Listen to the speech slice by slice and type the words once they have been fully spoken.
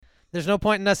There's no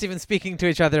point in us even speaking to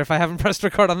each other if I haven't pressed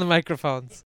record on the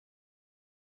microphones.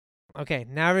 Okay,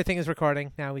 now everything is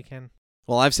recording. Now we can.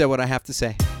 Well, I've said what I have to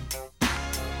say.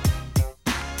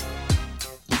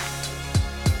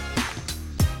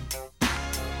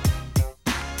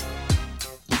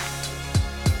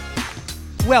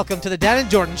 Welcome to the Dan and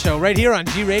Jordan Show right here on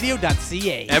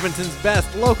gradio.ca. Edmonton's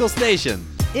best local station.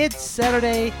 It's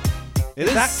Saturday. It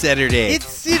is Saturday. It's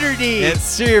Saturday. It's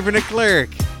serving a clerk.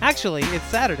 Actually, it's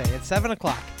Saturday. It's 7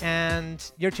 o'clock.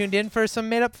 And you're tuned in for some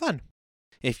made-up fun.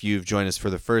 If you've joined us for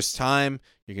the first time,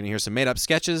 you're going to hear some made-up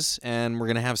sketches, and we're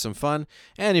going to have some fun.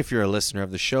 And if you're a listener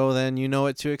of the show, then you know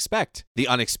what to expect. The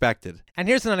unexpected. And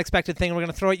here's an unexpected thing. We're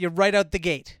going to throw at you right out the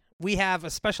gate. We have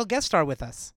a special guest star with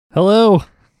us. Hello.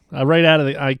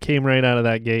 I came right out of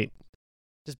that gate.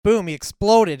 Just boom, he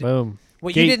exploded. Boom.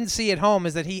 What you didn't see at home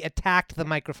is that he attacked the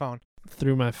microphone.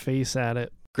 Threw my face at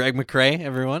it. Greg McRae,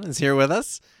 everyone, is here with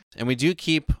us. And we do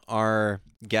keep our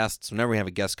guests, whenever we have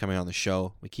a guest coming on the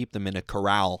show, we keep them in a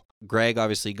corral. Greg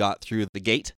obviously got through the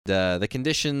gate. The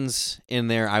conditions in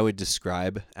there I would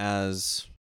describe as...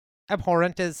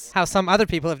 abhorrent is how some other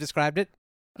people have described it.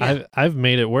 Yeah. I've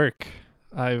made it work.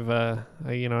 There's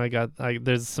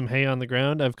some hay on the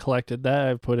ground. I've collected that.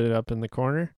 I've put it up in the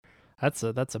corner. That's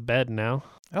a bed now.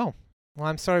 Oh, well,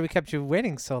 I'm sorry we kept you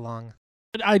waiting so long.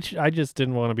 But I just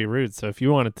didn't want to be rude. So if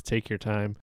you wanted to take your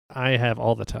time, I have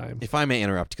all the time. If I may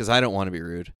interrupt, because I don't want to be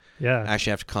rude. Yeah. I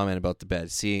actually have to comment about the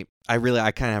bed. See, I kind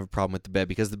of have a problem with the bed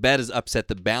because the bed has upset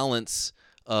the balance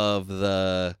of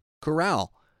the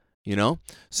corral. You know?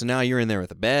 So now you're in there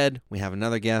with a bed. We have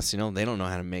another guest. You know, they don't know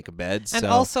how to make a bed. And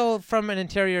also, from an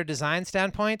interior design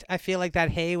standpoint, I feel like that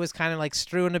hay was kind of like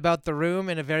strewn about the room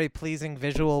in a very pleasing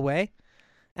visual way.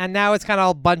 And now it's kind of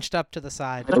all bunched up to the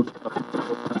side.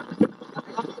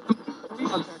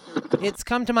 It's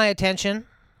come to my attention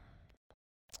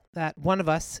that one of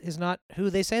us is not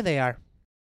who they say they are.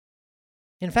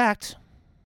 In fact,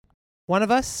 one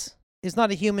of us is not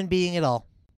a human being at all.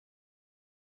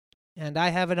 And I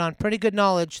have it on pretty good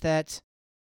knowledge that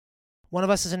one of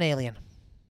us is an alien.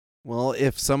 Well,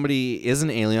 if somebody is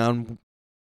an alien,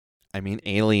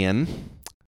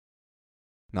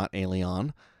 not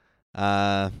alien.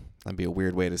 That'd be a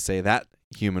weird way to say that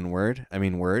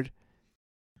word.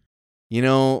 You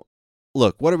know,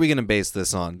 look, what are we going to base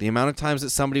this on? The amount of times that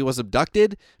somebody was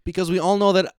abducted? Because we all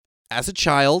know that as a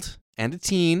child and a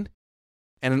teen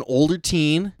and an older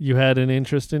teen... you had an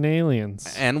interest in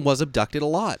aliens. And was abducted a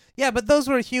lot. Yeah, but those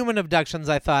were human abductions,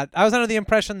 I thought. I was under the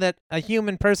impression that a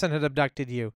human person had abducted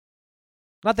you.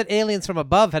 Not that aliens from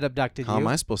above had abducted you. How am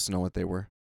I supposed to know what they were?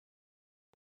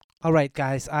 All right,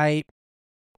 guys, I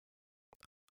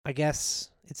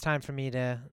guess it's time for me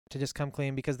to just come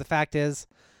clean, because the fact is,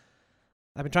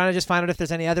 I've been trying to just find out if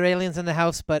there's any other aliens in the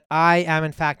house, but I am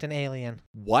in fact an alien.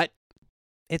 What?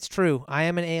 It's true. I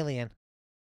am an alien.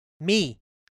 Me.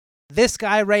 This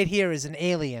guy right here is an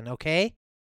alien, okay?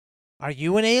 Are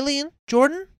you an alien,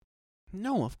 Jordan?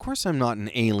 No, of course I'm not an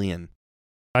alien.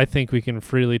 I think we can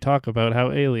freely talk about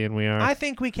how alien we are. I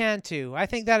think we can too. I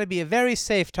think that'd be a very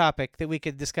safe topic that we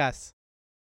could discuss.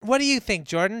 What do you think,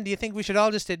 Jordan? Do you think we should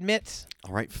all just admit?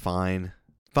 All right, fine.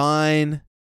 Fine.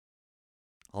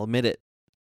 I'll admit it.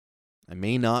 I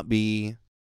may not be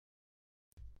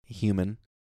a human,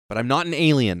 but I'm not an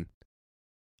alien.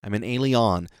 I'm an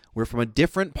alien. We're from a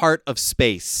different part of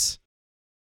space.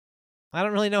 I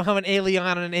don't really know how an alien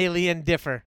and an alien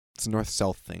differ. It's a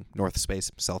north-south thing. North space,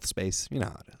 south space. You know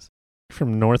how it is.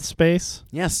 From North Space?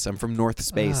 Yes, I'm from North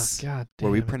Space. Oh, God damn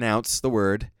where we it. pronounce the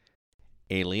word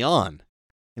alien.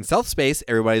 In South Space,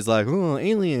 everybody's like, oh,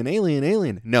 alien, alien,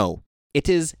 alien. No, it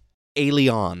is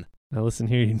alien. Now listen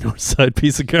here, you north side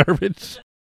piece of garbage.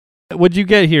 What'd you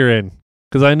get here in?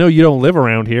 Because I know you don't live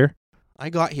around here. I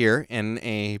got here in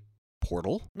a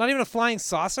portal. Not even a flying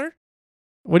saucer?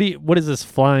 What is this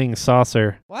flying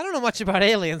saucer? Well, I don't know much about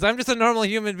aliens. I'm just a normal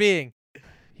human being.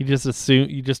 You just assume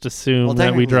Well,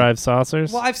 that we technically- drive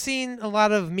saucers? Well, I've seen a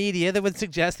lot of media that would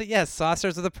suggest that, yes,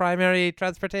 saucers are the primary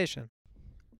transportation.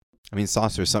 I mean,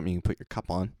 saucer is something you can put your cup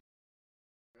on.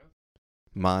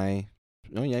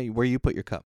 Where you put your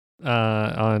cup?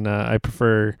 I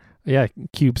prefer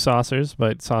cube saucers,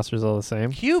 but saucers all the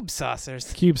same. Cube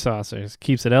saucers? Cube saucers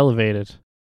keeps it elevated.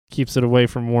 Keeps it away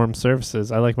from warm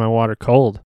surfaces. I like my water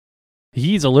cold.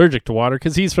 He's allergic to water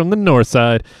because he's from the north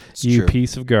side. It's you true.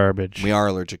 piece of garbage. We are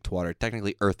allergic to water.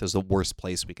 Technically, Earth is the worst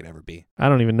place we could ever be. I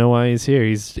don't even know why he's here.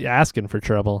 He's asking for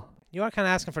trouble. You are kind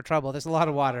of asking for trouble. There's a lot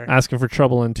of water. Asking for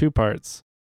trouble in two parts.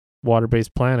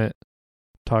 Water-based planet.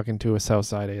 Talking to a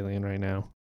Southside alien right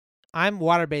now. I'm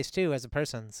water-based too as a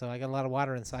person, so I got a lot of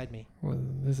water inside me. Well,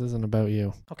 this isn't about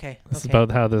you. Okay. This is okay.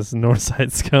 about how this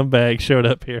Northside scumbag showed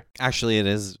up here. Actually, it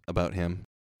is about him.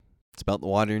 It's about the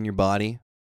water in your body.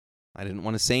 I didn't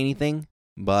want to say anything,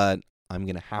 but I'm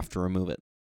going to have to remove it.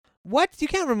 What? You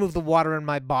can't remove the water in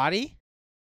my body.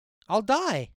 I'll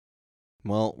die.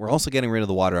 Well, we're also getting rid of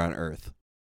the water on Earth.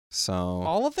 So,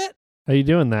 All of it? How you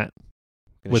doing that?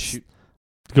 gonna with- shoot-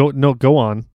 Go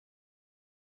on.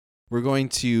 we're going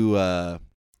to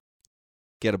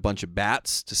get a bunch of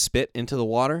bats to spit into the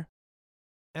water.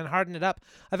 And harden it up.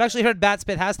 I've actually heard bat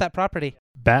spit has that property.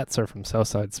 Bats are from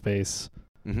Southside Space.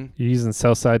 Mm-hmm. You're using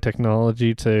Southside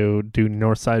technology to do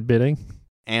Northside bidding.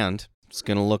 And it's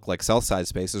going to look like Southside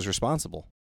Space is responsible.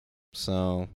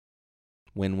 So,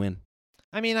 win-win.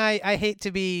 I mean, I hate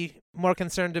to be more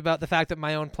concerned about the fact that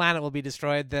my own planet will be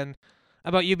destroyed than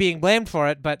about you being blamed for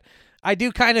it, but I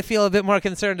do kind of feel a bit more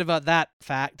concerned about that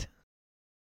fact.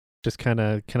 Just kind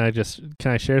of, can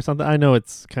I share something? I know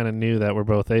it's kind of new that we're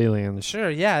both aliens, Sure,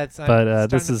 yeah, it's. but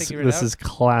this is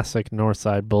classic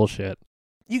Northside bullshit.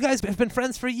 You guys have been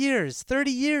friends for years, 30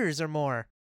 years or more.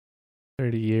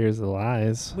 30 years of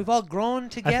lies. We've all grown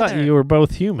together. I thought you were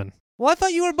both human. Well, I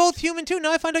thought you were both human too.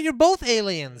 Now I find out you're both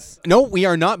aliens. No, we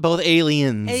are not both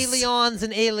aliens. Aliens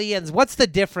and aliens. What's the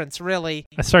difference, really?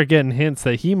 I start getting hints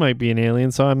that he might be an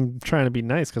alien, so I'm trying to be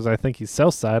nice because I think he's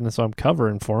Southside, and so I'm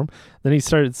covering for him. Then he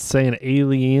started saying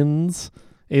aliens.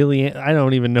 Alien. I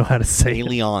don't even know how to say it.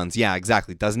 Aliens. Yeah,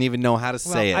 exactly. Doesn't even know how to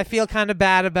Well, say it. I feel kind of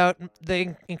bad about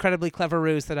the incredibly clever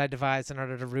ruse that I devised in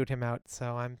order to root him out.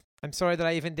 So I'm sorry that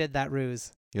I even did that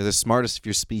ruse. You're the smartest of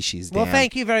your species, Dan. Well,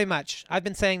 thank you very much. I've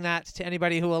been saying that to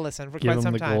anybody who will listen for Give quite him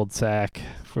some the time. gold sack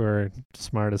for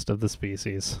smartest of the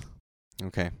species.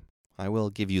 Okay. I will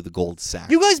give you the gold sack.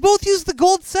 You guys both use the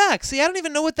gold sack. See, I don't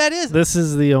even know what that is. This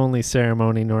is the only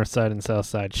ceremony Northside and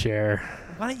Southside share.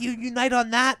 Why don't you unite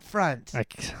on that front? I'm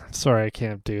sorry, I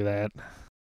can't do that.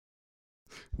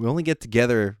 We only get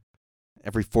together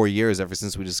every 4 years ever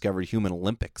since we discovered Human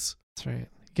Olympics. That's right.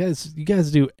 You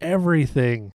guys do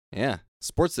everything. Yeah.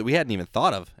 Sports that we hadn't even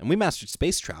thought of. And we mastered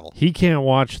space travel. He can't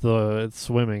watch the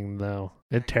swimming though.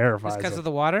 It terrifies Just because him. of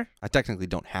the water? I technically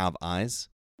don't have eyes.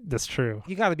 That's true.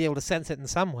 You got to be able to sense it in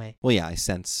some way. Well, yeah, I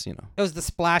sense, It was the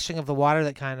splashing of the water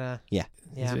that kind of... Yeah.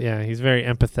 Yeah. He's very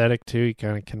empathetic too. He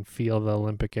kind of can feel the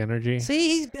Olympic energy. See,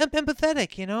 he's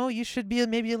empathetic, You should be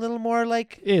maybe a little more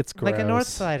like It's gross. a North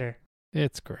Sider.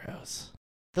 It's gross.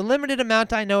 The limited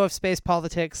amount I know of space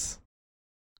politics,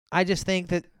 I just think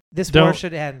that this war Don't-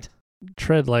 should end.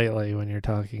 Tread lightly when you're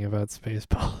talking about space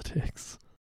politics.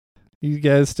 You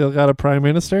guys still got a prime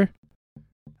minister?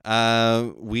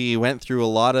 We went through a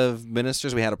lot of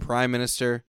ministers. We had a prime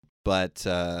minister, but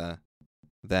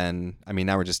then,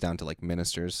 now we're just down to like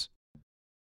ministers.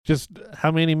 Just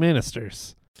how many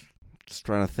ministers? Just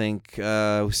trying to think.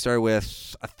 We started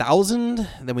with 1,000,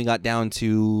 then we got down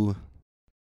to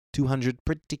 200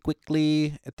 pretty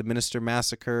quickly at the minister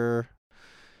massacre,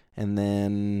 and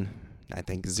then I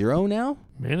think 0 now.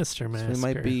 Minister So massacre. we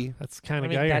might be. That's the kind I of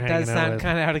mean, guy you're that hanging does out sound with.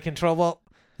 kind of out of control. Well,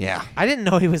 Yeah. I didn't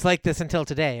know he was like this until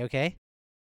today, okay?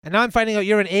 And now I'm finding out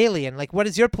you're an alien. Like, what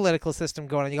is your political system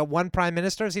going on? You got one prime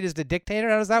minister? Is he just a dictator?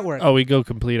 How does that work? Oh, we go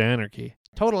complete anarchy.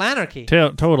 Total anarchy.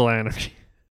 Total anarchy.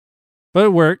 But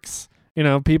it works.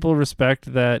 People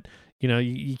respect that.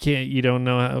 You don't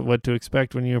know what to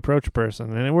expect when you approach a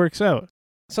person, and it works out.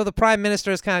 So the prime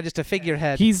minister is kind of just a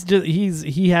figurehead. He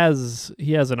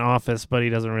has an office, but he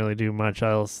doesn't really do much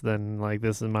else than like,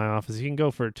 this is my office. You can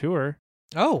go for a tour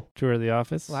of the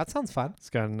office. Well, that sounds fun. It's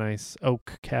got a nice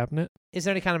oak cabinet. Is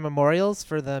there any kind of memorials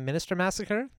for the minister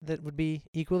massacre that would be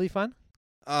equally fun?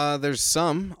 There's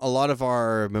some. A lot of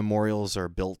our memorials are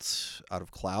built out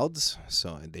of clouds,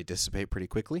 so they dissipate pretty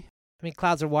quickly. I mean,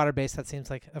 clouds are water-based. That seems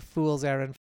like a fool's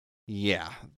errand. Yeah,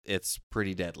 it's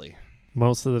pretty deadly.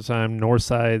 Most of the time,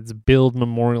 Northsides build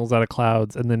memorials out of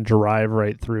clouds and then drive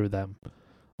right through them.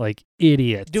 Like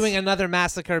idiots. Doing another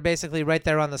massacre basically right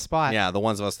there on the spot. Yeah, the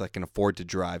ones of us that can afford to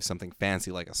drive something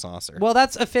fancy like a saucer. Well,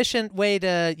 that's efficient way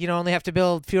to, only have to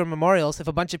build fewer memorials. If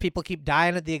a bunch of people keep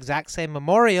dying at the exact same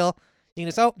memorial, you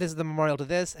can just, this is the memorial to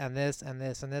this and this and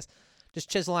this and this. Just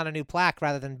chisel on a new plaque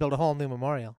rather than build a whole new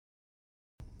memorial.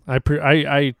 I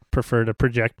prefer to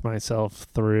project myself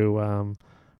through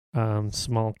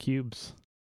small cubes.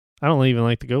 I don't even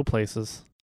like to go places.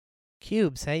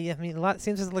 Cubes, hey? I mean,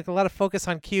 seems like a lot of focus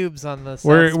on cubes on the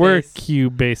We're a South Space.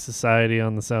 cube-based society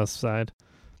on the south side.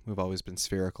 We've always been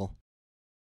spherical.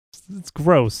 It's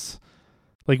gross.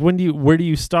 Like, where do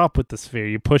you stop with the sphere?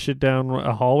 You push it down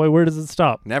a hallway? Where does it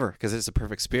stop? Never, because it's a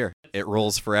perfect sphere. It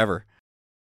rolls forever.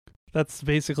 That's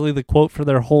basically the quote for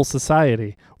their whole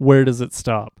society. Where does it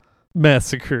stop?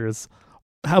 massacres.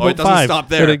 How Oh, it about doesn't 5? stop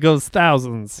But there. it goes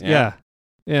thousands. Yeah.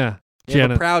 Yeah. We have a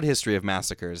Janet, proud history of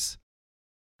massacres.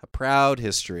 A proud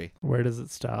history. where does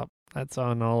it stop? That's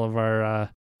on all of our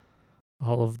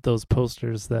all of those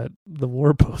posters, that the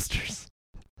war posters.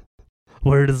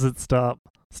 Where does it stop?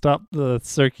 Stop the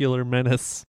circular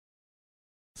menace.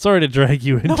 Sorry to drag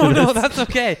you into No, this. no, that's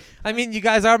okay. I mean, you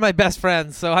guys are my best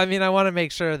friends, so I mean, I want to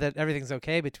make sure that everything's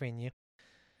okay between you.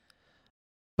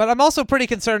 But I'm also pretty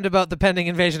concerned about the pending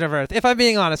invasion of Earth. If I'm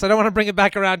being honest, I don't want to bring it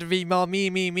back around to be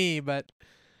me, but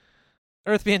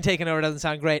Earth being taken over doesn't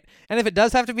sound great. And if it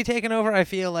does have to be taken over, I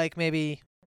feel like maybe,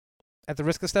 at the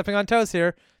risk of stepping on toes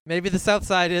here, maybe the South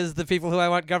Side is the people who I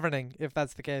want governing, if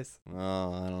that's the case.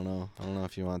 Oh, I don't know. I don't know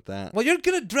if you want that. Well, you're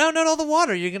going to drown out all the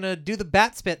water. You're going to do the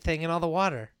bat spit thing in all the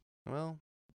water. Well,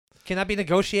 Can that be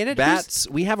negotiated? bats,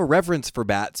 we have a reverence for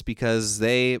bats because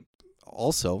they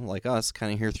also, like us,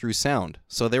 kind of hear through sound.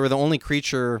 So they were the only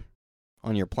creature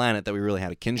on your planet that we really had a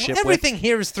Well, kinship everything with.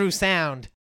 hears through sound.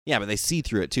 Yeah, but they see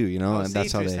through it too, you know, Oh, and see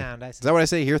that's how through they. sound. Is that what I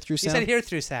say? Hear through You sound? said hear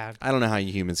through sound. I don't know how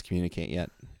you humans communicate yet.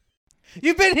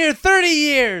 You've been here 30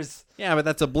 years. Yeah, but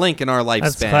that's a blink in our lifespan.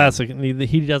 That's classic. And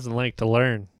he doesn't like to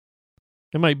learn.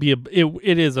 It might be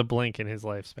it is a blink in his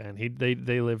lifespan.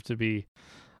 They live to be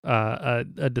a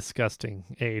disgusting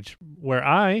age. Where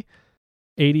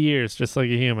 80 years, just like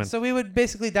a human. So we would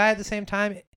basically die at the same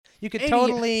time. You could 80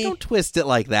 totally. Don't twist it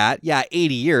like that. Yeah,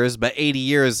 80 years, but 80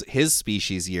 years his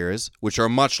species years, which are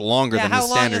much longer Yeah, than how the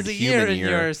long standard is a year human in year.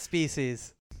 your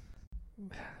species?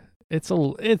 It's a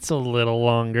little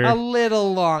longer. A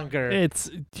little longer.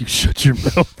 You shut your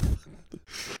mouth.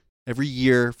 Every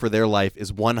year for their life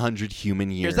is 100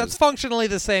 human years. That's functionally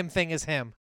the same thing as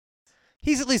him.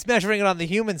 He's at least measuring it on the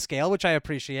human scale, which I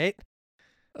appreciate.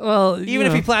 Well, Even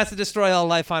if he plans to destroy all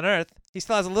life on Earth, he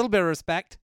still has a little bit of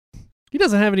respect. he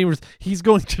doesn't have any. He's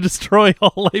going to destroy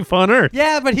all life on Earth.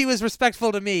 Yeah, but he was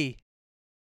respectful to me.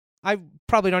 I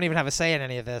probably don't even have a say in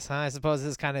any of this, huh? I suppose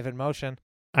this is kind of in motion.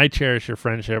 I cherish your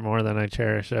friendship more than I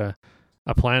cherish a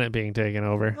planet being taken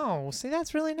over. Oh, see,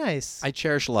 that's really nice. I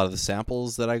cherish a lot of the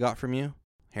samples that I got from you.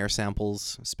 Hair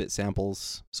samples, spit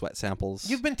samples, sweat samples.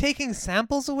 You've been taking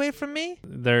samples away from me?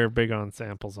 They're big on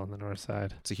samples on the north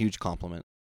side. It's a huge compliment.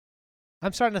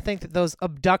 I'm starting to think that those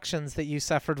abductions that you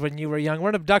suffered when you were young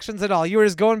weren't abductions at all. You were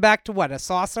just going back to what, a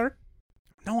saucer?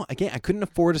 No, again, I couldn't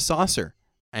afford a saucer.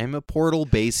 I am a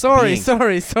portal-based Sorry.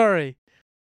 being.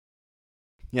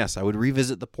 Yes, I would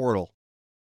revisit the portal,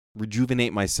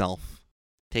 rejuvenate myself,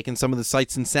 taking some of the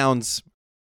sights and sounds,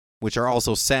 which are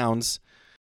also sounds,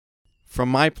 from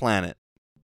my planet.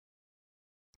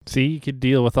 See, you could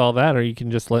deal with all that, or you can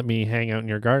just let me hang out in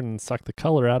your garden and suck the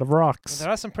color out of rocks. There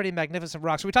are some pretty magnificent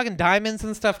rocks. Are we talking diamonds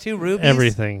and stuff too? Rubies?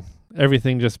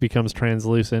 Everything just becomes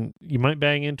translucent. You might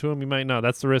bang into them, you might not.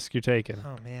 That's the risk you're taking.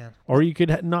 Oh, man. Or you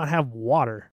could not have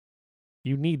water.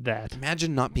 You need that.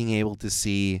 Imagine not being able to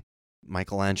see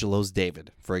Michelangelo's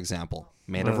David, for example,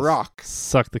 made of Well, rock.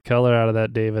 Suck the color out of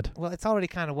that, David. Well, it's already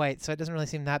kind of white, so it doesn't really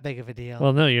seem that big of a deal.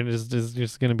 Well, no, you're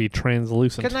just going to be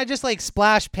translucent. Couldn't I just,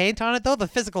 splash paint on it, though? The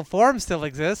physical form still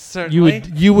exists, certainly.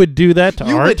 You would do that to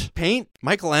You art? would paint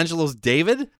Michelangelo's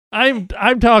David? I'm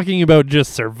talking about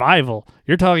just survival.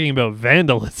 You're talking about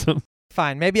vandalism.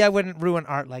 Fine, maybe I wouldn't ruin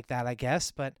art like that, I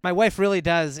guess, but my wife really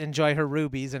does enjoy her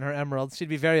rubies and her emeralds. She'd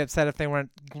be very upset if they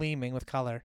weren't gleaming with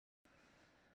color.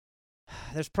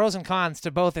 There's pros and cons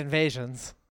to both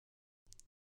invasions.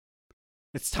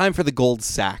 It's time for the gold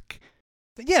sack.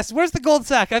 Yes, where's the gold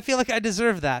sack? I feel like I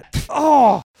deserve that.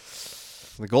 Oh,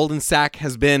 The golden sack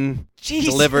has been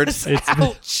Jesus. Delivered.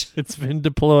 Ouch. It's been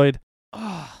deployed.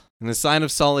 Oh. in a sign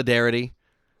of solidarity.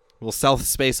 Will South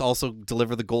Space also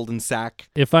deliver the golden sack?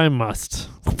 If I must.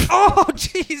 Oh,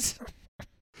 jeez.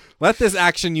 Let this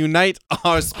action unite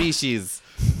our species.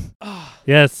 Oh.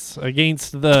 Yes,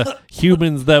 against the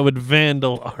humans that would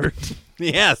vandal art.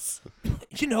 Yes.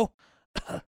 You know,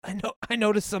 I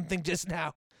noticed something just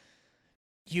now.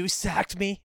 You sacked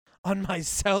me on my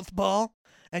south ball,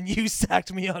 and you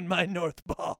sacked me on my north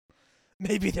ball.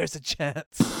 Maybe there's a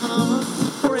chance.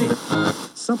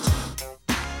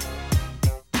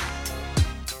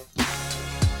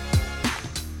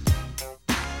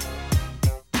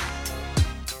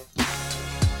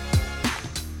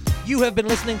 You have been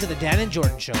listening to The Dan and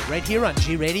Jordan Show right here on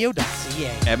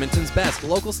gradio.ca. Edmonton's best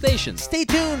local stations. Stay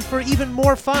tuned for even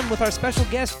more fun with our special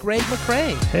guest, Greg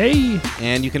McCrae. Hey,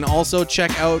 And you can also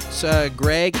check out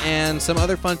Greg and some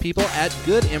other fun people at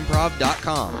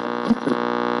goodimprov.com.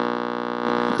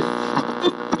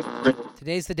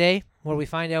 Today's the day where we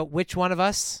find out which one of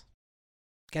us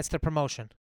gets the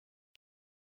promotion.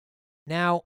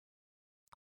 Now,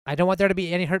 I don't want there to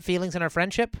be any hurt feelings in our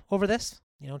friendship over this.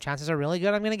 chances are really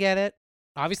good I'm going to get it.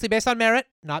 Obviously based on merit,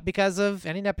 not because of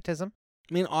any nepotism.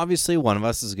 I mean, obviously, one of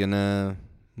us is going to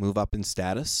move up in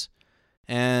status.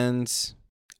 And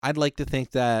I'd like to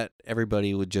think that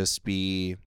everybody would just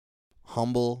be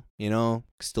humble,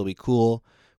 still be cool.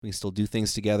 We can still do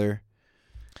things together.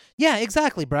 Yeah,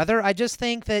 exactly, brother. I just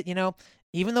think that,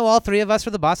 even though all three of us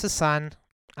are the boss's son,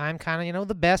 I'm kind of,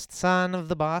 the best son of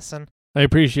the boss. And I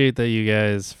appreciate that you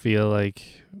guys feel like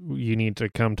you need to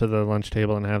come to the lunch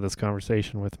table and have this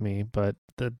conversation with me, but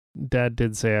the dad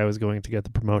did say I was going to get the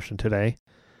promotion today.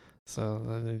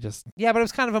 So just... Yeah, but it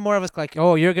was kind of more of a like,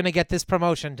 oh, you're going to get this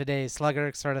promotion today,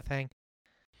 slugger sort of thing.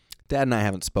 Dad and I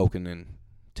haven't spoken in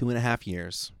 2.5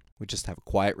 years. We just have a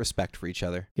quiet respect for each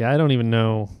other. Yeah, I don't even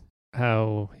know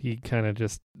how you kind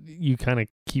of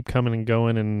keep coming and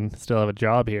going and still have a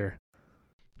job here.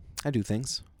 I do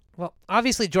things. Well,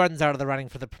 obviously Jordan's out of the running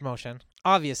for the promotion.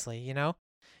 Obviously,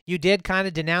 You did kind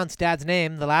of denounce Dad's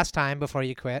name the last time before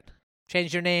you quit.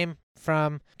 Changed your name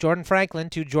from Jordan Franklin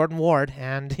to Jordan Ward,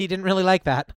 and he didn't really like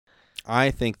that.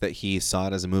 I think that he saw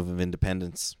it as a move of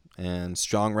independence, and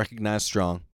strong recognized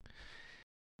strong.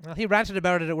 Well, he ranted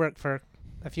about it at work for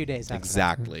a few days after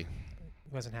Exactly. that.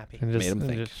 He wasn't happy. And Made him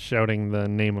think. just shouting the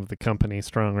name of the company,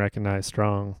 Strong Recognize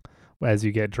Strong, as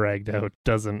you get dragged out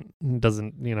doesn't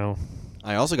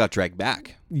I also got dragged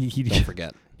back. he Don't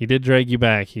forget. He did drag you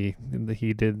back. He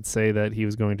did say that he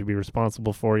was going to be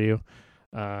responsible for you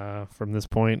from this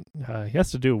point. He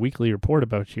has to do a weekly report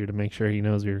about you to make sure he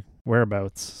knows your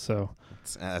whereabouts. So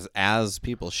It's as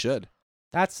people should.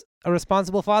 That's a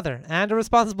responsible father and a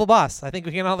responsible boss. I think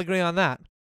we can all agree on that.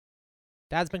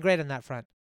 Dad's been great on that front.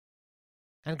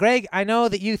 And Greg, I know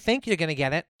that you think you're going to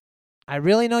get it. I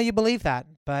really know you believe that,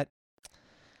 but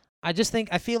I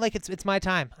feel like it's my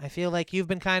time. I feel like you've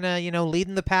been kind of,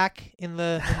 leading the pack in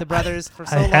the brothers for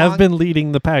so long. I have been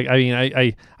leading the pack. I mean,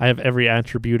 I have every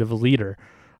attribute of a leader.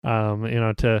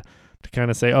 To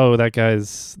kind of say, oh, that guy,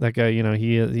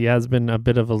 he has been a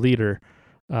bit of a leader.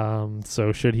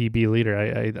 So should he be leader?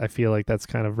 I feel like that's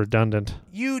kind of redundant.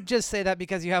 You just say that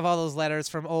because you have all those letters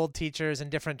from old teachers and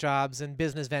different jobs and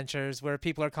business ventures where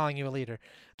people are calling you a leader.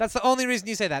 That's the only reason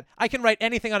you say that. I can write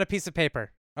anything on a piece of paper,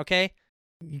 okay?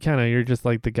 You're just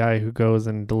like the guy who goes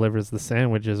and delivers the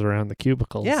sandwiches around the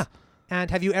cubicles. Yeah. And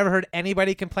have you ever heard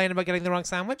anybody complain about getting the wrong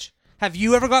sandwich? Have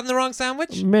you ever gotten the wrong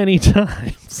sandwich? Many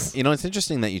times. It's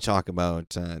interesting that you talk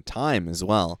about time as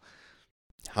well.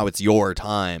 How it's your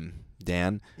time,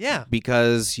 Dan. Yeah.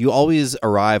 Because you always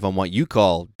arrive on what you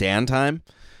call Dan time,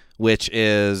 which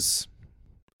is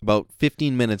about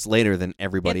 15 minutes later than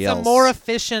everybody else. It's a more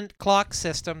efficient clock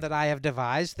system that I have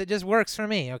devised that just works for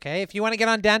me, okay? If you want to get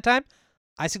on Dan time,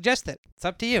 I suggest it. It's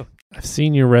up to you. I've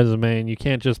seen your resume, and you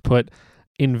can't just put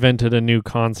invented a new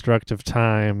construct of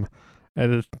time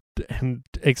and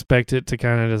expect it to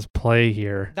kind of just play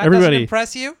here. That doesn't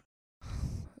impress you?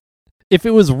 If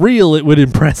it was real, it would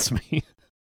impress me.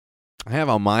 I have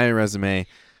on my resume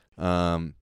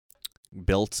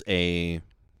built a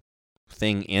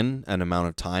thing in an amount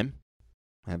of time.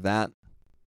 I have that.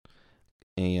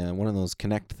 One of those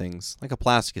Connect things, like a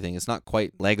plastic thing. It's not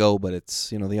quite Lego, but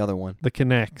it's, the other one. The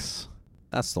Connects.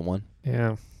 That's the one.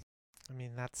 Yeah. I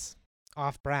mean, that's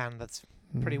off-brand. That's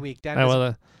pretty weak. Dad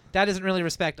doesn't really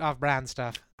respect off-brand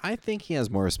stuff. I think he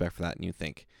has more respect for that than you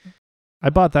think.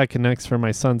 I bought that Connects for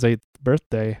my son's 8th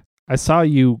birthday. I saw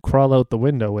you crawl out the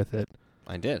window with it.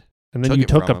 I did. And then you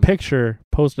took a picture,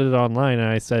 posted it online, and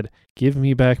I said, "Give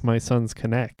me back my son's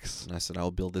Connects." And I said,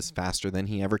 I'll build this faster than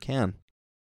he ever can.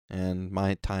 And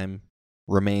my time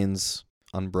remains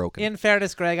unbroken. In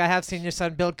fairness, Greg, I have seen your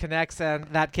son build Connects, and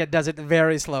that kid does it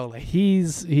very slowly. He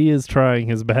is trying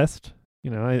his best.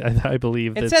 I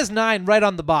believe it says 9 right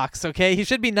on the box, okay? He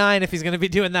should be 9 if he's going to be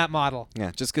doing that model.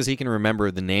 Yeah, just because he can remember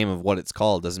the name of what it's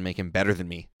called doesn't make him better than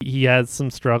me. He has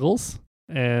some struggles,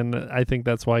 and I think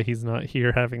that's why he's not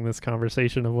here having this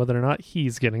conversation of whether or not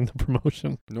he's getting the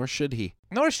promotion. Nor should he.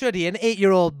 Nor should he. An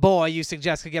 8-year-old boy you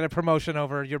suggest could get a promotion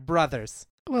over your brothers.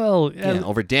 Well, yeah,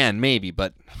 over Dan, maybe,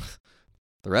 but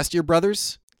the rest of your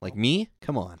brothers, like me,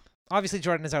 come on. Obviously,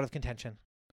 Jordan is out of contention.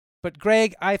 But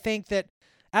Greg, I think that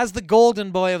as the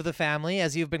golden boy of the family,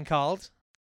 as you've been called,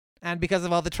 and because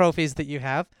of all the trophies that you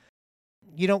have,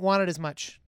 you don't want it as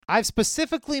much. I've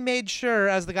specifically made sure,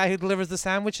 as the guy who delivers the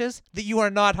sandwiches, that you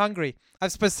are not hungry.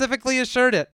 I've specifically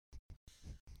assured it.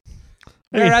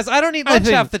 Whereas I don't eat lunch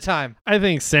half the time. I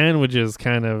think sandwiches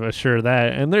kind of assure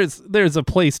that. And there's a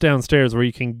place downstairs where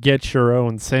you can get your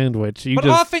own sandwich. But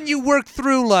often you work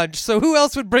through lunch, so who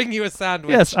else would bring you a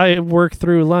sandwich? Yes, I work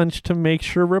through lunch to make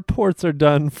sure reports are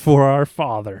done for our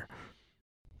father.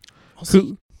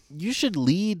 Also, you should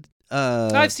lead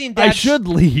I've seen Dad. I should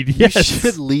lead. You Yes.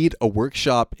 should lead a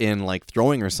workshop in like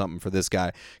throwing or something for this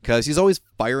guy, because he's always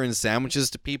firing sandwiches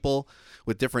to people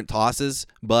with different tosses.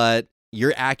 But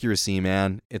your accuracy,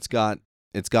 man, it's got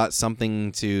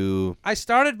something to. I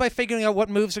started by figuring out what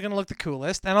moves are going to look the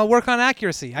coolest, and I'll work on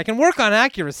accuracy. I can work on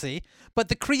accuracy, but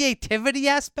the creativity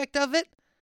aspect of it,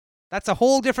 that's a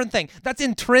whole different thing. That's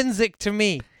intrinsic to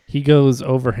me. He goes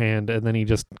overhand and then he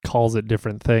just calls it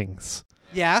different things.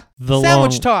 Yeah. The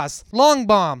Sandwich long- toss, long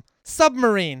bomb,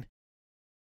 submarine.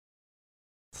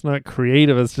 It's not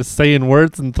creative. It's just saying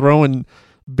words and throwing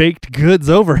baked goods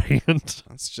overhand.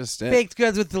 That's just it. Baked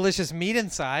goods with delicious meat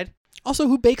inside. Also,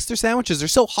 who bakes their sandwiches? They're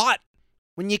so hot.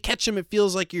 When you catch them, it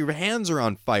feels like your hands are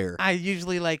on fire. I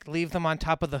usually leave them on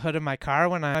top of the hood of my car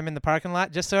when I'm in the parking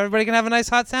lot, just so everybody can have a nice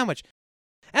hot sandwich.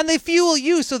 And they fuel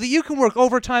you so that you can work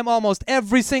overtime almost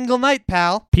every single night,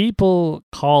 pal. People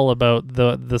call about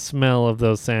the smell of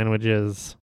those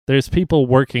sandwiches. There's people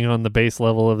working on the base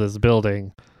level of this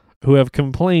building who have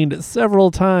complained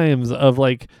several times of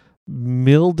like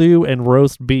mildew and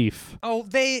roast beef. Oh,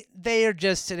 they are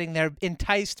just sitting there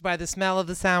enticed by the smell of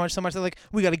the sandwich so much they're like,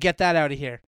 we got to get that out of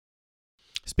here.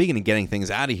 Speaking of getting things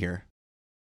out of here,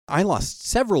 I lost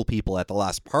several people at the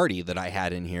last party that I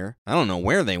had in here. I don't know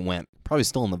where they went. Probably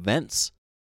still in the vents.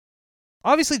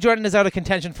 Obviously, Jordan is out of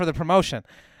contention for the promotion.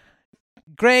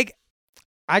 Greg,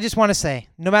 I just want to say,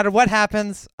 no matter what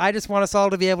happens, I just want us all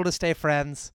to be able to stay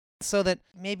friends so that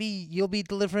maybe you'll be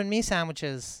delivering me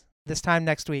sandwiches this time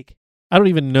next week. I don't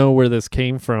even know where this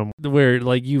came from, where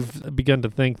like you've begun to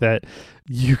think that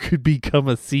you could become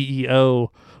a CEO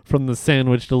from the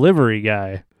sandwich delivery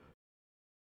guy.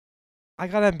 I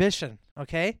got ambition,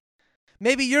 okay?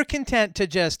 Maybe you're content to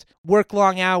just work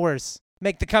long hours,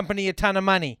 make the company a ton of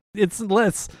money. It's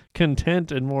less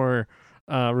content and more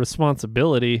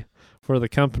responsibility for the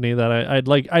company that I'd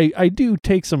like. I do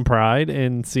take some pride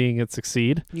in seeing it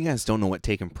succeed. You guys don't know what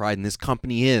taking pride in this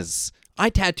company is. I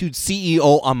tattooed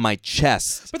CEO on my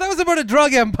chest. But that was about a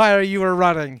drug empire you were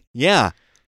running. Yeah.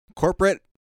 Corporate,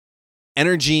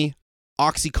 energy,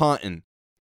 OxyContin.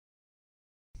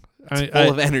 It's full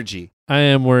of energy. I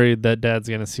am worried that Dad's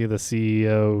going to see the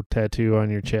CEO tattoo on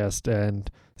your chest and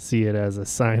see it as a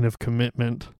sign of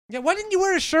commitment. Yeah, why didn't you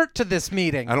wear a shirt to this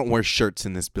meeting? I don't wear shirts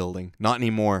in this building. Not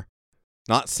anymore.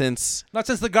 Not since. Not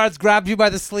since the guards grabbed you by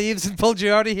the sleeves and pulled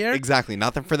you out of here? Exactly.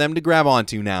 Nothing for them to grab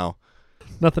onto now.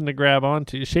 Nothing to grab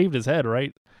onto. You shaved his head,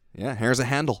 right? Yeah, hair's a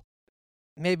handle.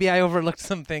 Maybe I overlooked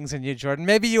some things in you, Jordan.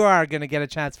 Maybe you are going to get a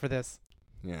chance for this.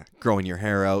 Yeah, growing your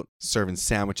hair out, serving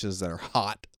sandwiches that are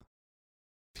hot.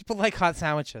 People like hot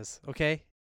sandwiches, okay?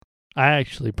 I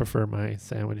actually prefer my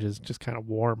sandwiches just kind of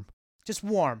warm. Just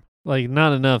warm. Like,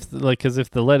 not enough. Like, because if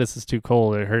the lettuce is too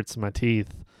cold, it hurts my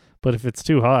teeth. But if it's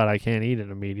too hot, I can't eat it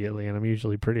immediately, and I'm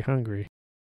usually pretty hungry.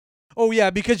 Oh, yeah,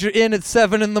 because you're in at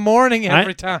 7 in the morning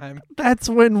every time. That's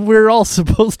when we're all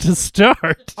supposed to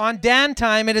start. On Dan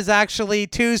time, it is actually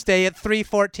Tuesday at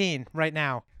 3:14 right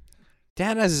now.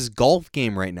 Dad has his golf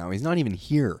game right now. He's not even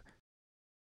here.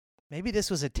 Maybe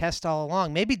this was a test all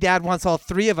along. Maybe Dad wants all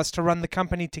three of us to run the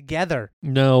company together.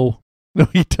 No,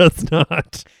 he does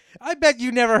not. I bet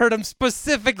you never heard him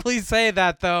specifically say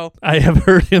that, though. I have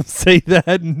heard him say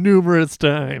that numerous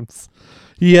times.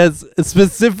 He has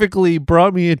specifically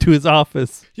brought me into his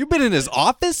office. You've been in his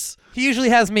office? He usually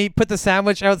has me put the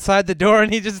sandwich outside the door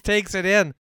and he just takes it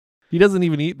in. He doesn't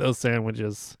even eat those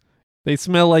sandwiches. They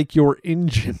smell like your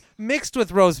engine. Mixed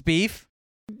with roast beef.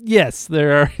 Yes,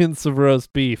 there are hints of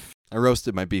roast beef. I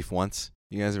roasted my beef once.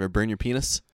 You guys ever burn your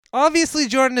penis? Obviously,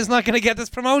 Jordan is not going to get this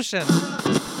promotion.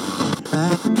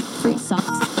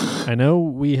 I know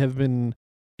we have been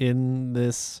in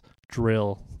this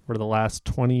drill for the last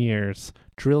 20 years,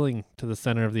 drilling to the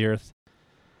center of the earth.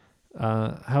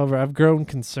 However, I've grown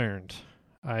concerned.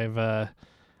 I've,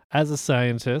 as a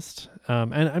scientist,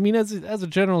 and I mean, as a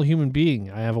general human being,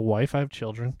 I have a wife, I have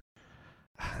children.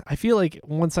 I feel like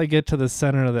once I get to the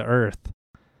center of the earth,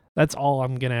 that's all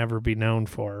I'm gonna ever be known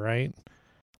for, right?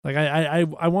 Like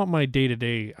I want my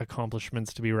day-to-day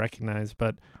accomplishments to be recognized,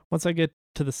 but once I get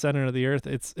to the center of the earth,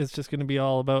 it's just gonna be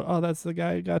all about, oh, that's the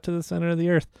guy who got to the center of the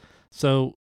earth.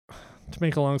 So, to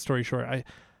make a long story short,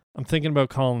 I'm thinking about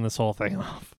calling this whole thing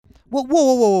off.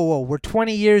 Whoa. We're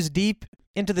 20 years deep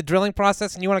into the drilling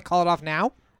process and you want to call it off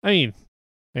now? I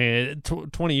mean,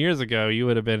 20 years ago, you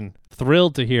would have been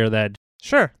thrilled to hear that.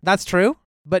 Sure, that's true.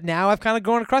 But now I've kind of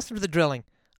grown accustomed to the drilling.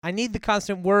 I need the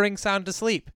constant whirring sound to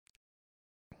sleep.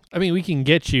 I mean, we can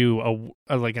get you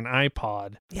like an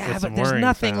iPod. Yeah, with but some there's whirring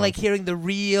nothing sounds. like hearing the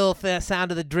real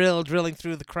sound of the drill drilling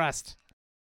through the crust.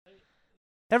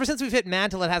 Ever since we've hit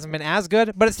mantle, it hasn't been as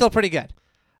good, but it's still pretty good.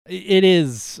 It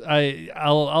is.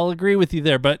 I'll agree with you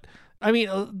there, but I mean,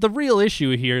 the real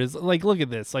issue here is like, look at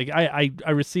this. Like, I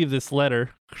received this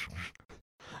letter,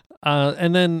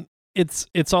 and then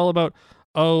it's all about,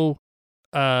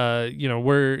 you're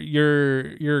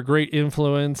a great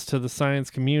influence to the science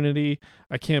community.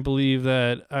 I can't believe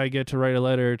that I get to write a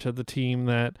letter to the team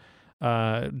that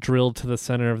drilled to the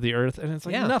center of the earth, and it's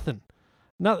like nothing.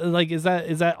 Not like is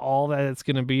that all that it's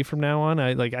gonna be from now on?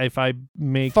 If I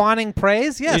make fawning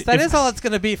praise, yes, that is all it's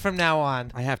gonna be from now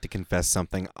on. I have to confess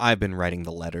something. I've been writing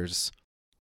the letters.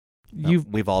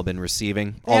 We've all been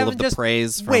receiving They all haven't of the just-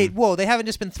 praise. From, Wait, whoa! They haven't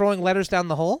just been throwing letters down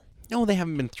the hole. No, they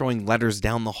haven't been throwing letters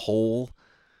down the hole.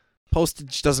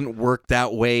 Postage doesn't work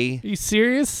that way. Are you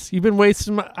serious? You've been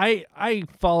wasting my. I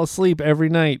fall asleep every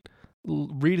night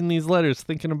reading these letters,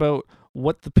 thinking about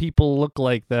what the people look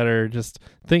like that are just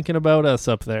thinking about us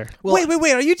up there. Well,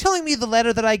 Wait! Are you telling me the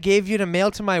letter that I gave you to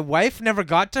mail to my wife never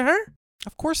got to her?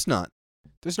 Of course not.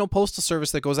 There's no postal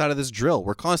service that goes out of this drill.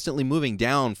 We're constantly moving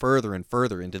down further and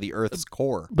further into the Earth's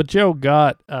core. But Joe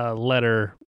got a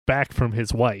letter back from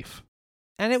his wife.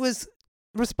 And it was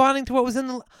responding to what was in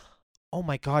the. Oh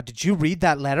my God! Did you read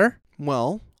that letter?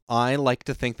 Well, I like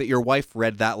to think that your wife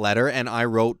read that letter, and I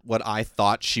wrote what I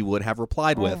thought she would have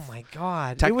replied with. Oh my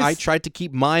God! I tried to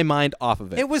keep my mind off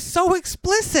of it. It was so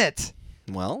explicit.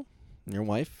 Well, your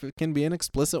wife can be an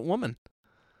explicit woman.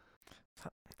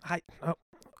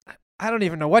 I don't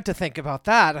even know what to think about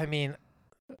that. I mean,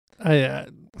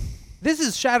 this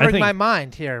is shattering my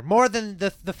mind here more than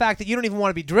the fact that you don't even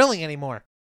want to be drilling anymore.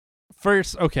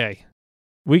 First, okay,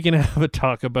 we can have a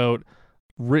talk about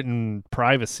written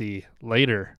privacy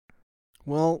later.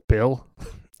 Well, Bill.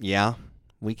 Yeah,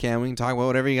 we can. We can talk about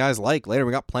whatever you guys like later.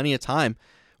 We got plenty of time.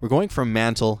 We're going from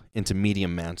mantle into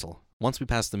medium mantle. Once we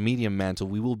pass the medium mantle,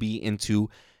 we will be into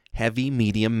heavy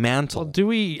medium mantle. Well, do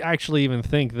we actually even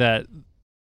think that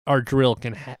our drill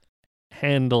can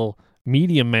handle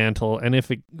medium mantle? And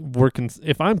if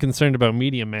I'm concerned about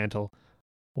medium mantle,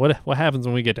 what happens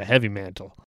when we get to heavy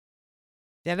mantle?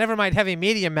 Yeah, never mind heavy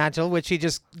medium mantle, which he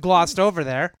just glossed over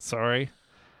there. Sorry.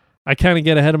 I kind of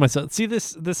get ahead of myself. See,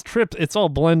 this trip, it's all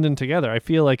blending together. I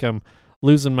feel like I'm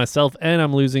losing myself and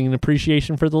I'm losing an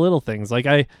appreciation for the little things. Like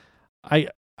I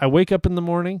wake up in the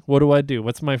morning. What do?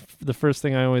 What's the first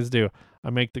thing I always do? I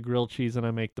make the grilled cheese and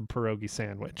I make the pierogi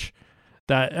sandwich.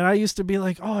 And I used to be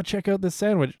like, oh, check out this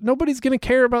sandwich. Nobody's going to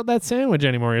care about that sandwich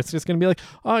anymore. It's just going to be like,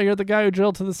 oh, you're the guy who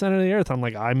drilled to the center of the earth. I'm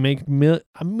like, I make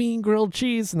a mean grilled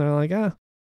cheese. And they're like,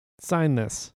 sign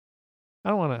this. I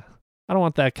don't want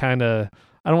that kind of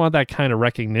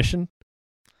recognition.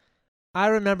 I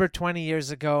remember 20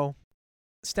 years ago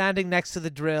standing next to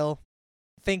the drill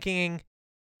thinking,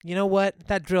 you know what?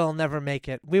 That drill will never make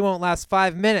it. We won't last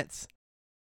 5 minutes.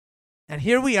 And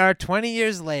here we are 20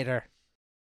 years later.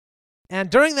 And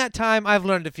during that time, I've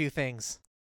learned a few things.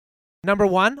 Number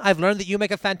one, I've learned that you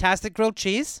make a fantastic grilled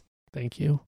cheese. Thank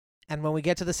you. And when we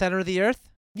get to the center of the earth,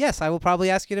 yes, I will probably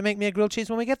ask you to make me a grilled cheese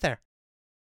when we get there.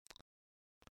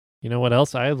 You know what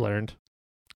else I have learned?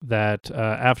 That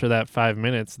after that 5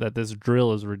 minutes, that this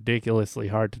drill is ridiculously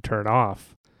hard to turn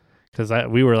off. Because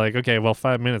we were like, okay, well,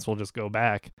 5 minutes, we'll just go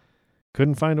back.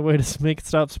 Couldn't find a way to make it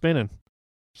stop spinning.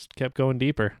 Just kept going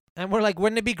deeper. And we're like,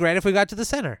 wouldn't it be great if we got to the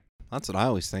center? That's what I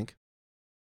always think.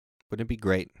 Wouldn't it be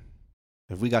great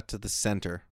if we got to the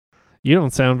center? You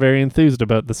don't sound very enthused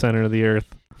about the center of the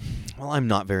earth. Well, I'm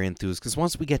not very enthused because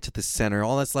once we get to the center,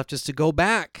 all that's left is to go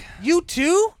back. You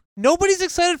too? Nobody's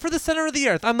excited for the center of the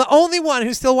earth. I'm the only one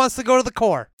who still wants to go to the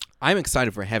core. I'm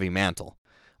excited for heavy mantle.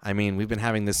 I mean, we've been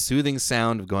having this soothing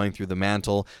sound of going through the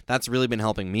mantle. That's really been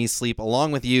helping me sleep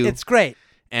along with you. It's great.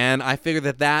 And I figure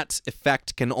that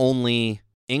effect can only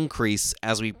increase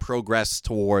as we progress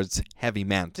towards heavy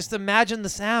mantle. Just imagine the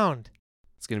sound.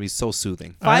 It's going to be so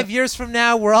soothing. 5 years from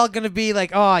now, we're all going to be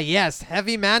like, oh, yes,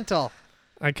 heavy mantle.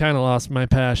 I kind of lost my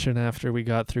passion after we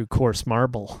got through coarse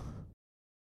marble.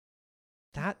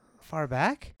 That far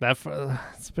back?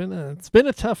 It's been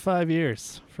a tough 5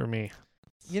 years for me.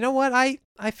 You know what? I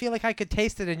feel like I could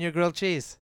taste it in your grilled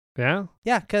cheese. Yeah?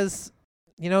 Yeah, because,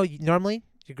 normally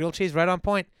your grilled cheese right on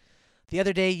point. The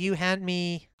other day you hand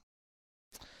me,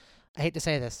 I hate to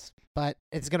say this, but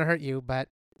it's going to hurt you, but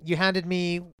you handed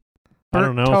me burnt I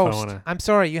don't know toast. if I want to. I'm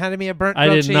sorry, you handed me a burnt I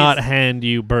grilled did cheese. not hand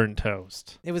you burnt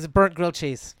toast. It was a burnt grilled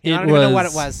cheese. I It don't even know what it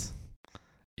was- was.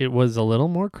 It was a little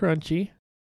more crunchy,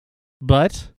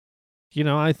 but,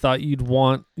 I thought you'd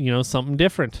want, something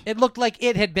different. It looked like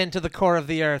it had been to the core of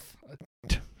the earth.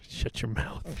 Shut your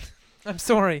mouth. I'm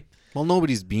sorry. Well,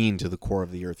 nobody's been to the core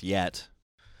of the earth yet.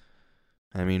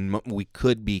 I mean, we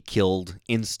could be killed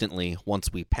instantly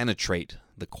once we penetrate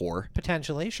the core.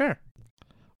 Potentially, sure.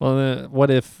 Well,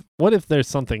 what if there's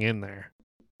something in there?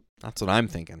 That's what I'm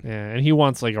thinking. Yeah, and he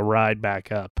wants like a ride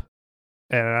back up.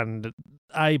 And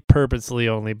I purposely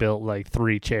only built like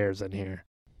 3 chairs in here.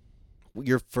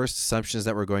 Your first assumption is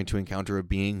that we're going to encounter a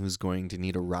being who's going to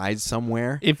need a ride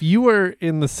somewhere. If you were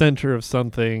in the center of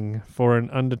something for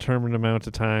an undetermined amount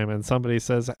of time and somebody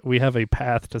says we have a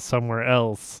path to somewhere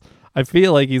else, I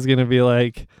feel like he's going to be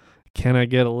like, can I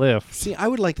get a lift? See, I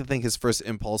would like to think his first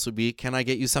impulse would be, can I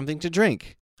get you something to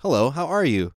drink? Hello, how are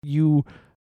you? You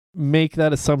make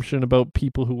that assumption about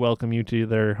people who welcome you to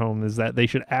their home is that they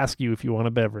should ask you if you want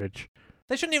a beverage.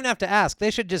 They shouldn't even have to ask.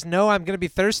 They should just know I'm going to be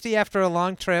thirsty after a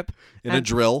long trip. In a and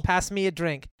drill? Pass me a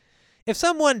drink. If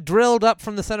someone drilled up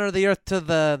from the center of the earth to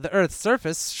the Earth's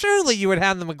surface, surely you would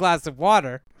hand them a glass of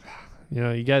water. You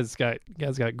know, you guys got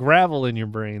gravel in your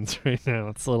brains right now.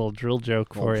 It's a little drill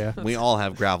joke for you. We all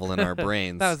have gravel in our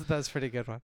brains. That was a pretty good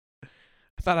one.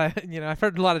 I thought I've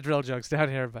heard a lot of drill jokes down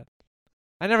here, but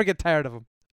I never get tired of them.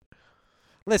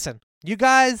 Listen, you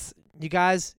guys,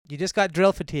 you just got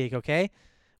drill fatigue, okay?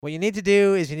 What you need to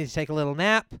do is you need to take a little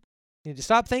nap. You need to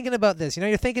stop thinking about this.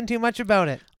 You're thinking too much about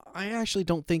it. I actually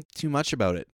don't think too much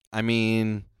about it. I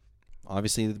mean,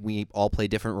 obviously we all play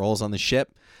different roles on the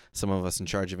ship. Some of us in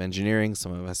charge of engineering,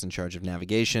 some of us in charge of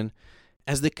navigation.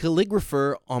 As the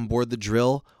calligrapher on board the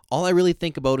drill, all I really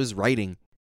think about is writing.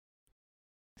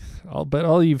 But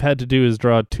all you've had to do is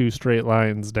draw 2 straight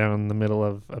lines down the middle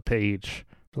of a page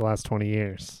for the last 20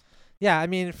 years. Yeah, I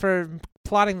mean, for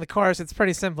plotting the course, it's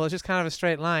pretty simple. It's just kind of a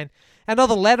straight line. And all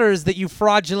the letters that you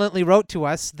fraudulently wrote to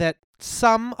us that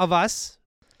some of us,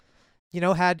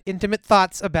 had intimate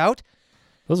thoughts about.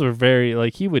 Those were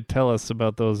very, he would tell us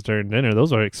about those during dinner.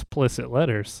 Those are explicit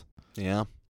letters. Yeah.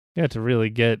 You had to really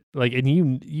get, and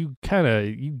you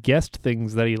guessed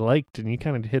things that he liked, and you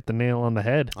kind of hit the nail on the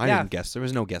head. I didn't guess. There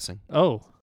was no guessing. Oh.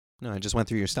 No, I just went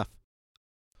through your stuff.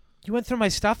 You went through my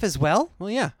stuff as well? Well,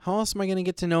 yeah. How else am I going to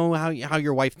get to know how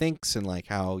your wife thinks and,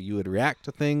 how you would react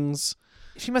to things?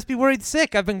 She must be worried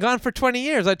sick. I've been gone for 20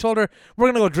 years. I told her we're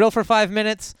going to go drill for 5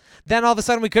 minutes. Then all of a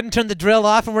sudden we couldn't turn the drill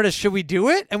off, and we're just, should we do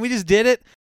it? And we just did it.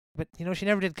 But, she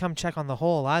never did come check on the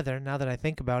hole either, now that I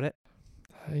think about it.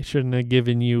 I shouldn't have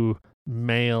given you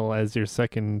mail as your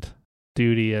second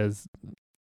duty as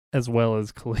well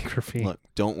as calligraphy. Look,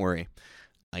 don't worry.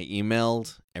 I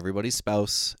emailed everybody's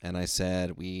spouse, and I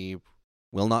said, we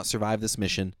will not survive this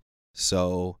mission,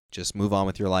 so just move on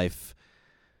with your life.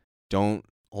 Don't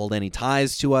hold any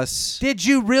ties to us. Did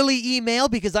you really email?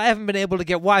 Because I haven't been able to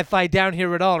get Wi-Fi down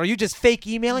here at all. Are you just fake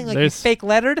emailing, you fake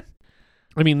lettered?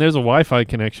 I mean, there's a Wi-Fi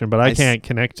connection, but I can't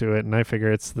connect to it, and I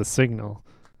figure it's the signal.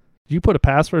 Did you put a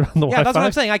password on the Wi-Fi? Yeah, that's what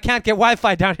I'm saying. I can't get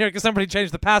Wi-Fi down here because somebody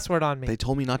changed the password on me. They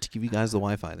told me not to give you guys the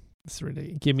Wi-Fi. It's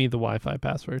ridiculous. Give me the Wi-Fi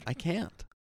password. I can't.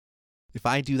 If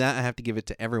I do that, I have to give it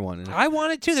to everyone. And I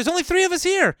want it too. There's only 3 of us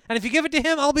here. And if you give it to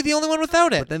him, I'll be the only one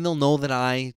without it. But then they'll know that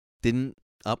I didn't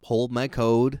uphold my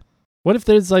code. What if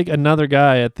there's another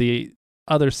guy at the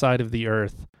other side of the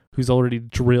earth who's already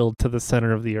drilled to the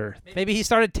center of the earth? Maybe he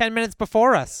started 10 minutes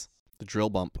before us. The drill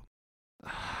bump.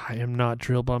 I am not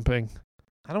drill bumping.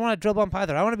 I don't want to drill bump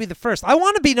either. I want to be the first. I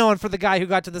want to be known for the guy who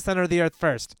got to the center of the earth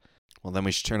first. Well, then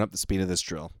we should turn up the speed of this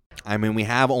drill. I mean, we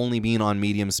have only been on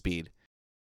medium speed.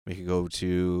 We could go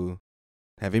to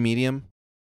heavy medium.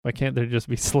 Why can't there just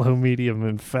be slow, medium,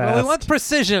 and fast? Well, we want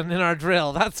precision in our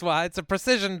drill. That's why. It's a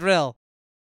precision drill.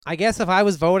 I guess if I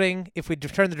was voting if we'd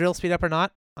turn the drill speed up or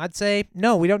not, I'd say,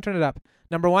 no, we don't turn it up.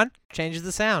 Number 1, changes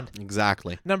the sound.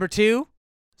 Exactly. Number 2,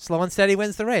 slow and steady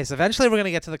wins the race. Eventually, we're going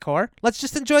to get to the core. Let's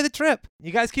just enjoy the trip.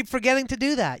 You guys keep forgetting to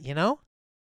do that,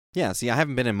 Yeah, see, I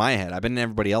haven't been in my head. I've been in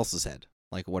everybody else's head.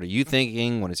 What are you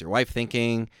thinking? What is your wife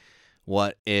thinking?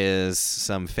 What is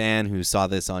some fan who saw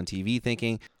this on TV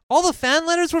thinking? All the fan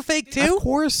letters were fake, too? Of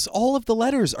course, all of the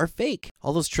letters are fake.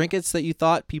 All those trinkets that you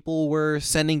thought people were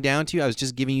sending down to you, I was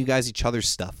just giving you guys each other's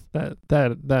stuff.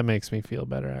 That makes me feel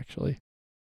better, actually.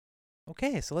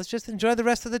 Okay, so let's just enjoy the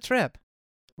rest of the trip.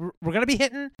 We're going to be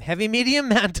hitting heavy medium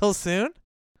mantle soon.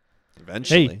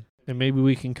 Eventually. Hey, and maybe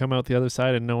we can come out the other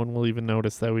side and no one will even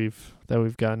notice that we've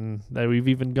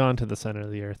even gone to the center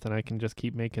of the earth, and I can just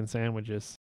keep making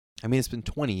sandwiches. I mean, it's been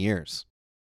 20 years.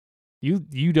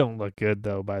 You don't look good,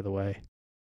 though, by the way.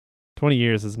 20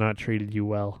 years has not treated you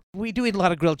well. We do eat a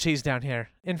lot of grilled cheese down here,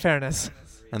 in fairness.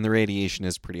 And the radiation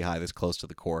is pretty high this close to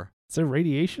the core. Is there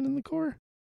radiation in the core?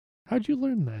 How'd you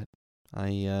learn that?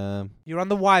 You were on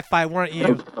the Wi-Fi, weren't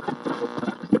you?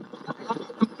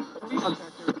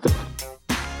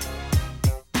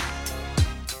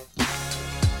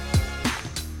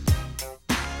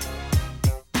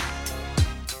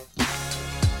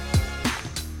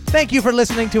 Thank you for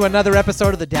listening to another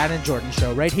episode of the Dan and Jordan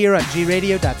Show right here on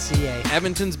gradio.ca.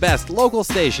 Edmonton's best local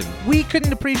station. We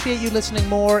couldn't appreciate you listening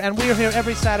more, and we're here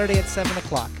every Saturday at 7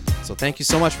 o'clock. So thank you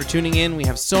so much for tuning in. We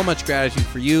have so much gratitude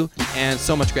for you and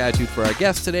so much gratitude for our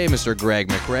guest today, Mr. Greg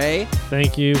McRae.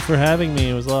 Thank you for having me.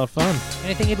 It was a lot of fun.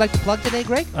 Anything you'd like to plug today,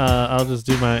 Greg? I'll just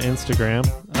do my Instagram.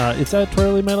 It's at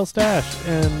Twirly Metal Stash,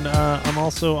 and I'm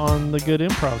also on the Good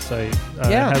Improv site.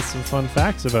 Yeah. It has some fun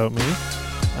facts about me,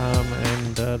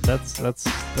 and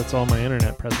that's all my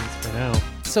internet presence for now.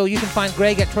 So you can find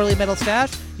Greg at Twirly Metal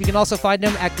Stash. You can also find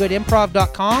him at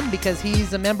goodimprov.com because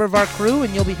he's a member of our crew,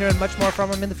 and you'll be hearing much more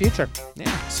from him in the future.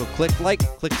 Yeah, so click like,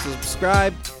 click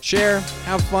subscribe, share,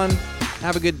 have fun,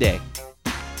 have a good day.